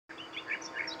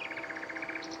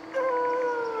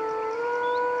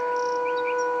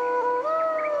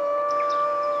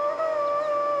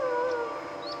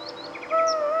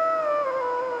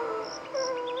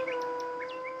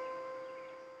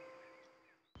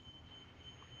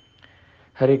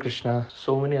Hare Krishna.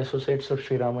 So many associates of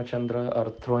Sri Ramachandra are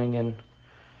throwing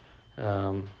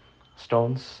in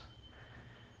stones,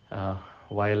 uh,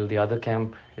 while the other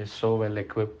camp is so well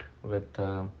equipped with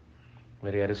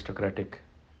very aristocratic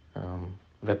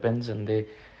weapons, and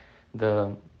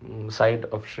the side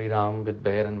of Sri Ram with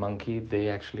bear and monkey, they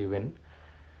actually win.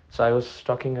 So I was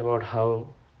talking about how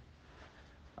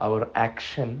our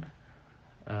action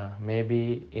may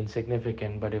be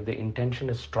insignificant, but if the intention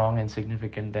is strong and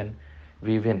significant, then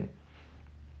we win.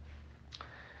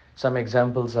 Some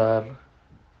examples are,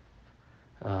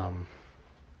 um,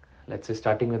 let's say,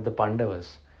 starting with the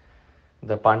Pandavas.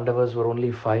 The Pandavas were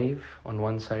only five on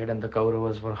one side, and the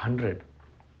Kauravas were 100.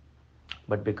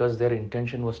 But because their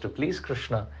intention was to please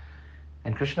Krishna,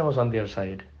 and Krishna was on their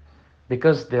side,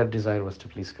 because their desire was to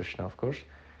please Krishna, of course,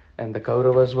 and the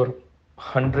Kauravas were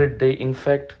 100, they in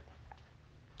fact,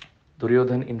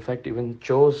 Duryodhan in fact even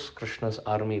chose Krishna's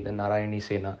army, the Narayani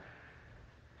Sena.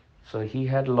 So he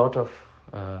had a lot of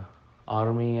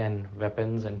army and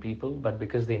weapons and people, but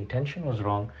because the intention was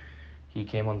wrong, he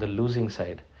came on the losing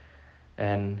side.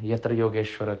 And Yatra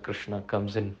Yogeshwara Krishna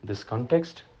comes in this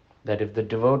context, that if the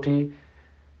devotee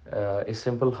is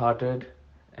simple hearted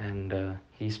and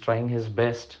he's trying his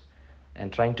best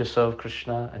and trying to serve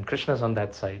Krishna, and Krishna's on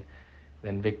that side,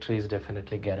 then victory is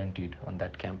definitely guaranteed on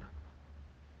that camp.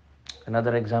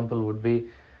 Another example would be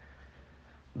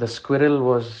the squirrel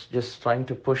was just trying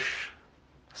to push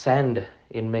sand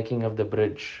in making of the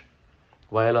bridge,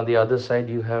 while on the other side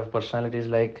you have personalities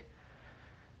like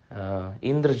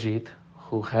Indrajit,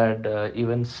 who had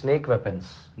even snake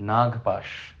weapons,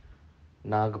 Nagpash.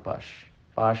 Nagpash.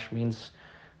 Pash means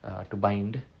to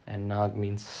bind, and Nag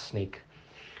means snake.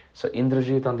 So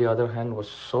Indrajit, on the other hand, was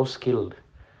so skilled.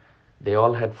 They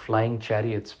all had flying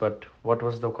chariots, but what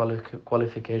was the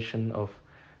qualification of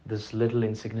this little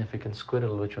insignificant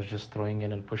squirrel which was just throwing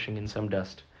in and pushing in some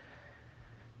dust?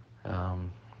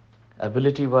 Um,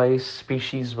 Ability wise,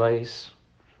 species wise,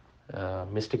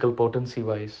 mystical potency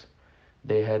wise,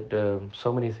 they had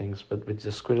so many things, but which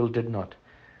the squirrel did not.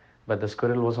 But the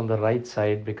squirrel was on the right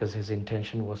side because his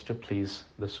intention was to please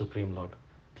the Supreme Lord,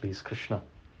 please Krishna.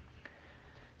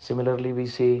 Similarly, we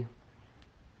see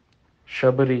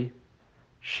Shabari,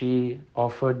 she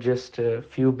offered just a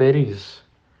few berries,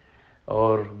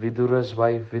 or Vidura's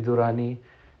wife Vidurani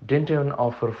didn't even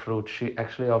offer fruit, she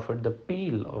actually offered the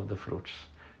peel of the fruits.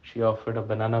 She offered a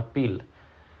banana peel.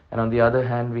 And on the other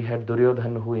hand, we had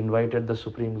Duryodhan, who invited the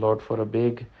Supreme Lord for a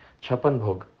big chapan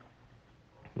bhog.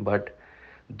 But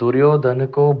Duryodhan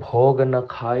को भोग न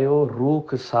खायो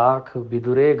रूख साख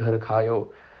विदुरे घर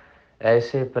खायो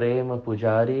ऐसे प्रेम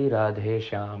पुजारी Radhe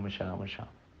Shyam Shyam Shyam.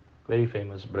 Very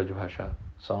famous Brajbhasha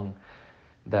song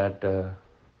that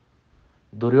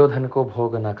Duryodhan ko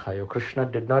bhog na khayo. Krishna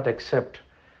did not accept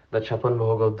the chapan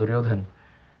bhog of Duryodhan,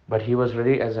 but he was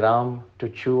ready as Ram to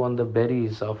chew on the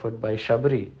berries offered by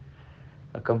Shabri,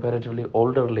 a comparatively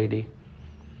older lady,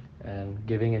 and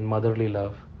giving in motherly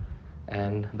love.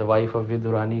 And the wife of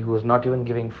Vidurani, who was not even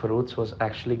giving fruits, was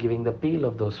actually giving the peel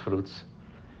of those fruits.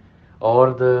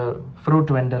 Or the fruit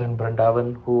vendor in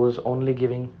Vrindavan, who was only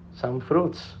giving some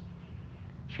fruits.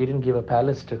 She didn't give a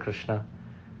palace to Krishna,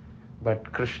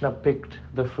 but Krishna picked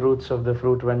the fruits of the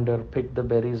fruit vendor, picked the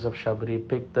berries of Shabri,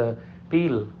 picked the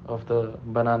peel of the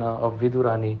banana of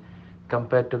Vidurani,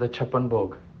 compared to the chapan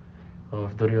bhog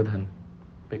of Duryodhan.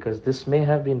 Because this may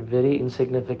have been very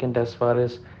insignificant as far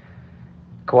as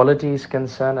quality is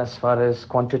concerned, as far as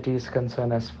quantity is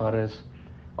concerned, as far as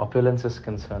opulence is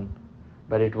concerned,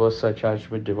 but it was surcharged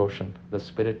with devotion, the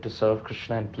spirit to serve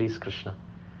Krishna and please Krishna.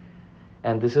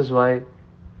 And this is why,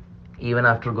 even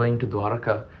after going to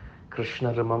Dwaraka,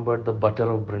 Krishna remembered the butter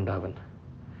of Vrindavan.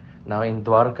 Now in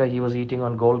Dwaraka, he was eating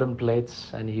on golden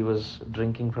plates and he was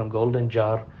drinking from golden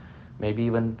jar, maybe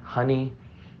even honey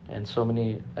and so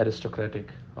many aristocratic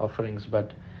offerings.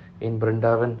 But in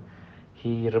Vrindavan,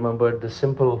 he remembered the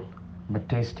simple but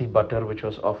tasty butter which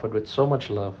was offered with so much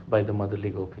love by the motherly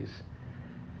gopis.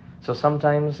 So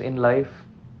sometimes in life,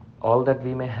 all that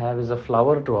we may have is a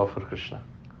flower to offer Krishna.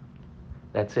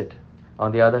 That's it.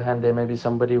 On the other hand, there may be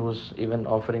somebody who's even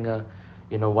offering a,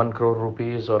 1 crore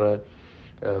rupees or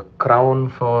a crown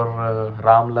for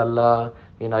Ram Lalla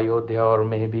in Ayodhya, or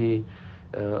maybe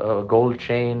a gold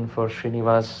chain for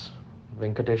Srinivas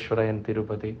Venkateshwara in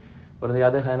Tirupati. But on the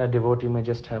other hand, a devotee may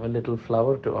just have a little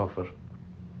flower to offer.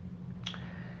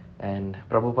 And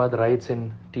Prabhupada writes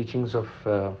in teachings of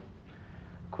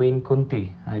Queen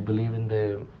Kunti, I believe in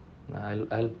the,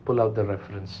 I'll pull out the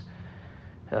reference.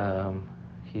 Um,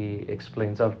 he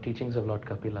explains our teachings of Lord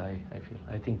Kapila,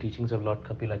 I think teachings of Lord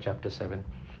Kapila, chapter 7.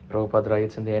 Prabhupada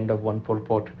writes in the end of one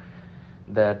purport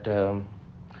that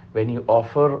When you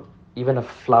offer even a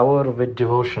flower with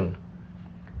devotion,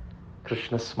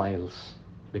 Krishna smiles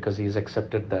because he has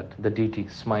accepted that. The deity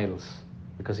smiles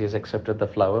because he has accepted the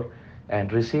flower.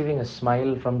 And receiving a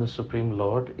smile from the Supreme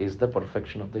Lord is the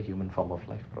perfection of the human form of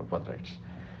life, Prabhupada writes.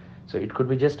 So it could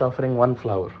be just offering one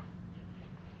flower.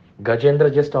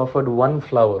 Gajendra just offered one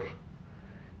flower,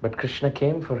 but Krishna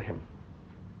came for him.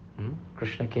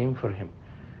 Krishna came for him.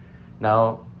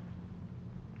 Now,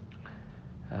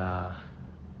 uh,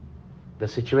 the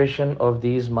situation of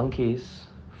these monkeys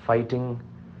fighting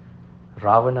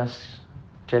Ravana's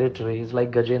territory is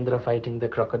like Gajendra fighting the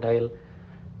crocodile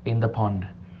in the pond.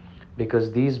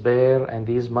 Because these bear and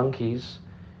these monkeys,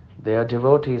 they are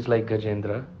devotees like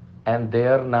Gajendra, and they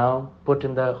are now put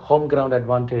in the home ground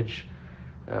advantage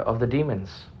of the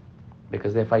demons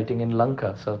because they're fighting in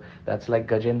Lanka. So that's like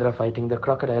Gajendra fighting the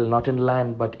crocodile, not in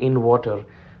land but in water,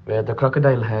 where the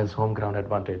crocodile has home ground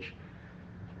advantage.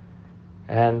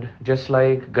 And just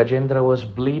like Gajendra was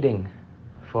bleeding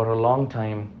for a long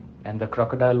time and the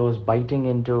crocodile was biting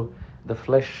into the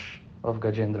flesh of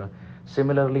Gajendra,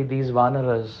 similarly these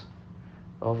Vanaras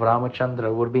of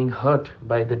Ramachandra were being hurt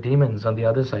by the demons on the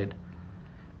other side.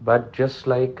 But just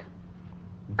like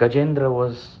Gajendra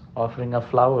was offering a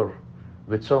flower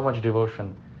with so much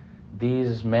devotion,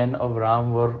 these men of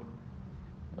Ram were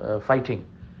fighting.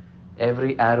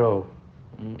 Every arrow,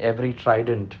 every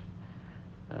trident,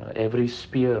 every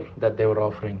spear that they were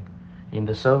offering in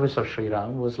the service of Sri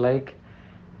Ram was like,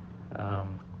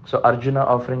 so Arjuna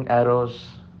offering arrows,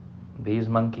 these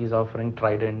monkeys offering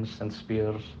tridents and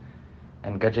spears,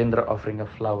 and Gajendra offering a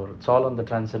flower. It's all on the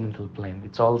transcendental plane.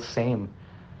 It's all same,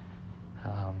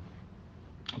 um,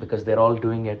 because they're all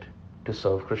doing it to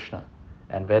serve Krishna.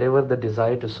 And wherever the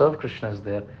desire to serve Krishna is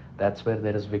there, that's where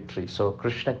there is victory. So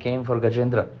Krishna came for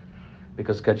Gajendra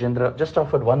because Gajendra just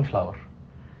offered one flower.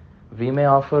 We may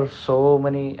offer so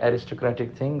many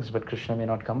aristocratic things, but Krishna may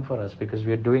not come for us because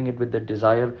we are doing it with the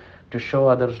desire to show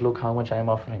others, look how much I am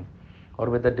offering, or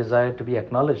with the desire to be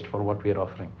acknowledged for what we are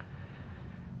offering.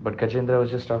 But Gajendra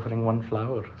was just offering one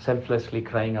flower, selflessly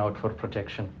crying out for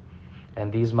protection.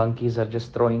 And these monkeys are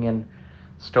just throwing in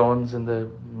stones in the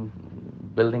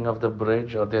building of the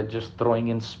bridge, or they're just throwing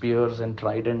in spears and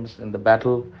tridents in the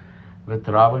battle with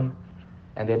Ravan,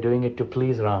 and they're doing it to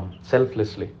please Ram,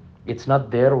 selflessly. It's not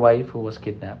their wife who was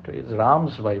kidnapped, it's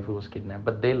Ram's wife who was kidnapped,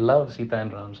 but they love Sita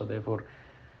and Ram, so therefore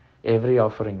every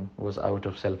offering was out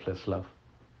of selfless love.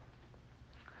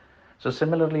 So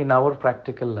similarly, in our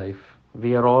practical life,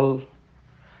 we are all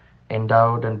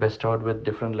endowed and bestowed with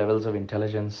different levels of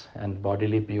intelligence and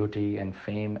bodily beauty and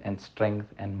fame and strength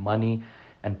and money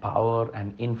and power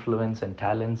and influence and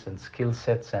talents and skill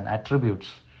sets and attributes.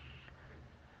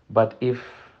 But if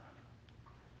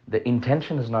the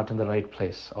intention is not in the right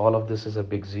place, all of this is a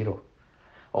big zero.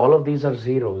 All of these are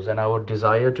zeros, and our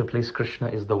desire to please Krishna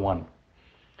is the one.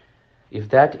 If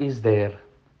that is there,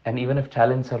 and even if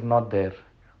talents are not there,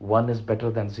 one is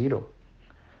better than zero.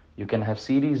 You can have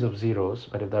series of zeros,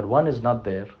 but if that one is not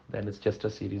there, then it's just a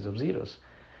series of zeros.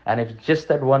 And if just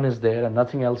that one is there and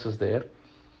nothing else is there,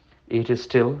 it is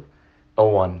still a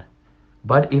one.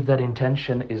 But if that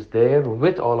intention is there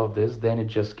with all of this, then it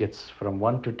just gets from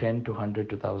 1 to 10 to 100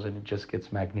 to 1000, it just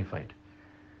gets magnified.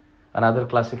 Another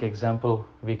classic example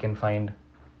we can find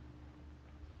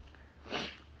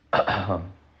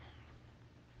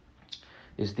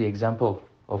is the example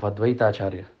of Advaita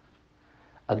Acharya.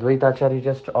 Advaita Acharya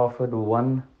just offered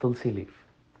one tulsi leaf.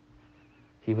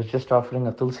 He was just offering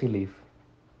a tulsi leaf.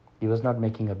 He was not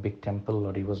making a big temple,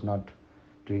 or he was not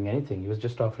doing anything. He was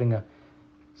just offering a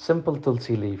simple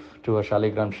tulsi leaf to a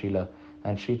Shaligram Srila.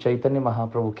 And Sri Chaitanya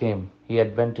Mahaprabhu came. He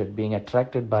advented, being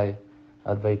attracted by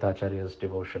Advaita Acharya's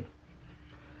devotion.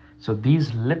 So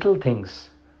these little things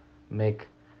make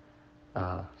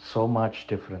so much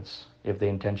difference if the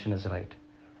intention is right.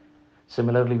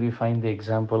 Similarly, we find the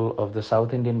example of the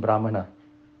South Indian Brahmana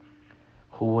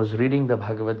who was reading the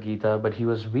Bhagavad Gita, but he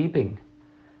was weeping.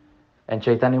 And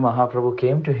Chaitanya Mahaprabhu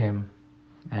came to him,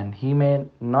 and he may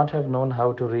not have known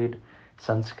how to read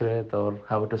Sanskrit or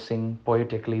how to sing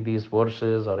poetically these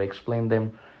verses or explain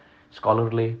them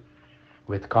scholarly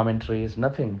with commentaries,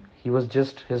 nothing.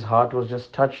 His heart was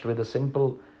just touched with a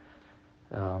simple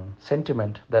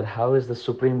sentiment that how is the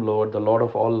Supreme Lord, the Lord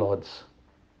of all lords,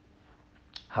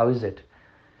 how is it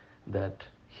that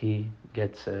he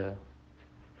gets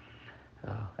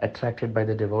attracted by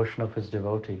the devotion of his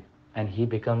devotee, and he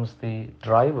becomes the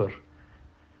driver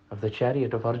of the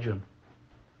chariot of Arjun.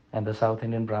 And the South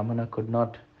Indian Brahmana could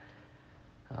not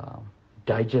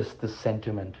digest this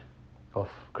sentiment of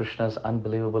Krishna's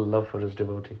unbelievable love for his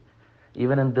devotee.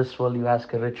 Even in this world, you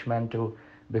ask a rich man to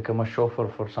become a chauffeur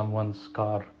for someone's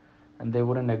car, and they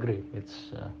wouldn't agree.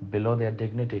 It's below their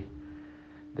dignity.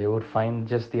 They would find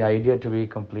just the idea to be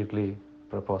completely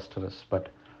preposterous. But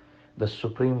the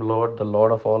Supreme Lord, the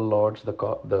Lord of all lords, the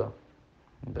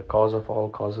cause of all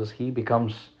causes, he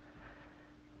becomes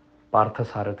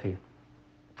Parthasarathi.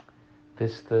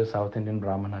 This the South Indian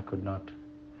Brahmana could not.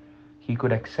 He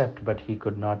could accept, but he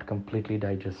could not completely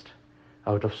digest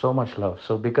out of so much love.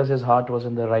 So because his heart was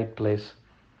in the right place,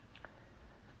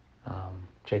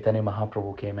 Chaitanya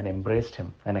Mahaprabhu came and embraced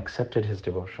him and accepted his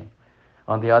devotion.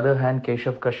 On the other hand,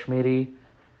 Keshav Kashmiri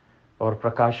or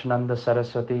Prakashananda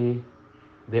Saraswati,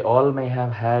 they all may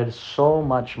have had so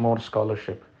much more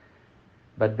scholarship.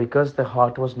 But because the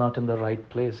heart was not in the right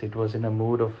place, it was in a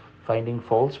mood of finding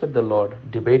faults with the Lord,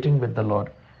 debating with the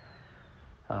Lord.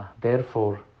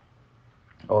 Therefore,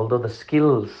 although the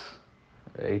skills,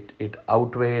 it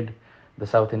outweighed the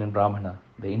South Indian Brahmana,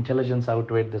 the intelligence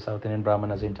outweighed the South Indian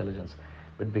Brahmana's intelligence.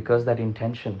 But because that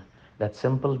intention, that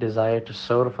simple desire to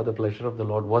serve for the pleasure of the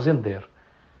Lord wasn't there,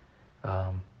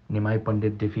 Nimai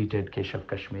Pandit defeated Keshav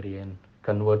Kashmiri and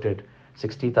converted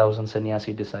 60,000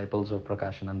 sannyasi disciples of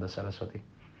Prakashananda Saraswati.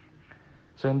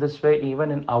 So in this way, even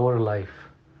in our life,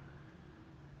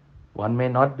 one may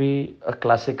not be a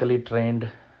classically trained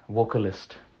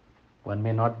vocalist. One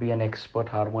may not be an expert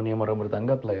harmonium or a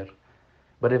mridanga player.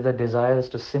 But if the desire is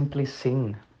to simply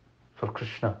sing for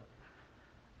Krishna,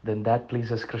 then that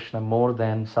pleases Krishna more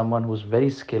than someone who's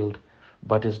very skilled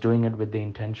but is doing it with the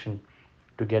intention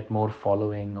to get more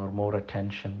following or more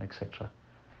attention, etc.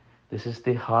 This is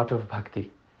the heart of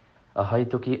bhakti.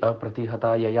 Ahaituki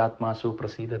apratihata yayatmasu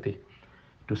prasidati.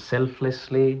 To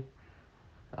selflessly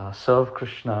serve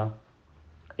Krishna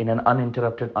in an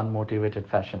uninterrupted, unmotivated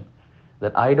fashion.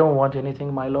 That I don't want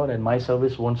anything, my Lord, and my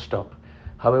service won't stop.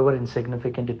 However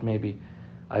insignificant it may be,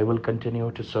 I will continue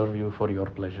to serve you for your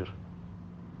pleasure.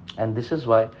 And this is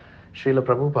why Srila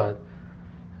Prabhupada,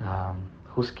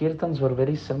 whose kirtans were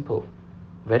very simple,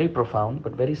 very profound,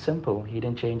 but very simple. He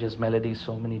didn't change his melody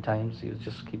so many times. He was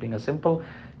just keeping a simple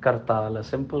kartal, a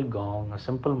simple gong, a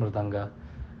simple mridanga,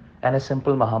 and a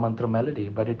simple Mahamantra melody.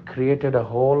 But it created a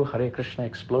whole Hare Krishna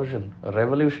explosion, a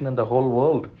revolution in the whole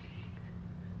world.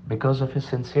 Because of his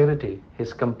sincerity,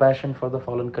 his compassion for the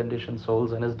fallen conditioned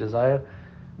souls, and his desire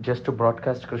just to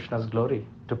broadcast Krishna's glory,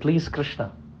 to please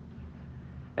Krishna.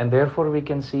 And therefore we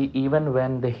can see even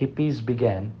when the hippies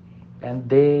began, and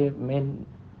they may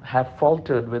have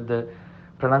faltered with the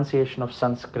pronunciation of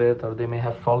Sanskrit, or they may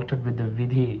have faltered with the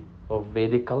vidhi of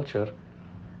Vedic culture,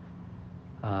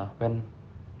 when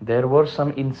there were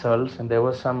some insults and there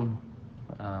was some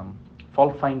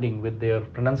fault finding with their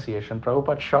pronunciation,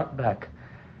 Prabhupada shot back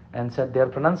and said their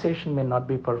pronunciation may not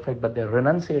be perfect, but their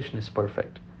renunciation is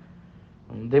perfect.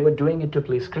 They were doing it to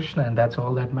please Krishna, and that's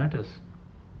all that matters.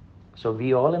 So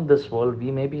we all in this world,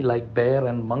 we may be like bear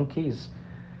and monkeys,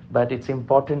 but it's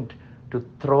important to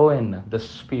throw in the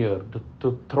spear,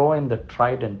 to throw in the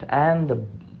trident and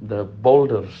the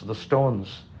boulders, the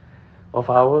stones of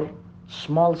our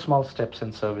small steps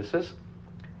and services,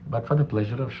 but for the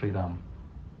pleasure of Sri Ram.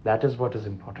 That is what is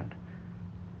important.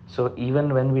 So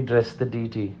even when we dress the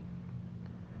deity,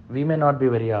 we may not be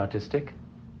very artistic.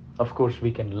 Of course,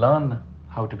 we can learn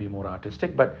how to be more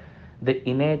artistic, but the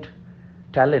innate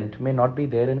talent may not be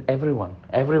there in everyone.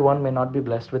 Everyone may not be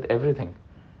blessed with everything.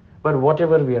 But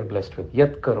whatever we are blessed with,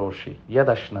 yat karoshi, yad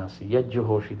ashnasi, yad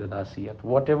juhoshi dadasi, yat,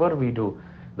 whatever we do,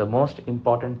 the most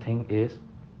important thing is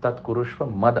tat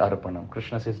kurushva mad arpanam.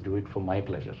 Krishna says, do it for my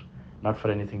pleasure, not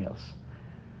for anything else.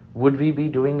 Would we be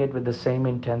doing it with the same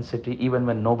intensity even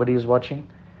when nobody is watching,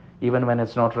 even when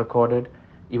it's not recorded,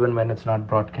 even when it's not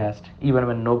broadcast, even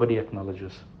when nobody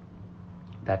acknowledges?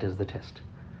 That is the test.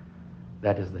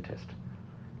 That is the test.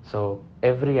 So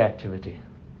every activity,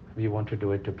 we want to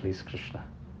do it to please Krishna.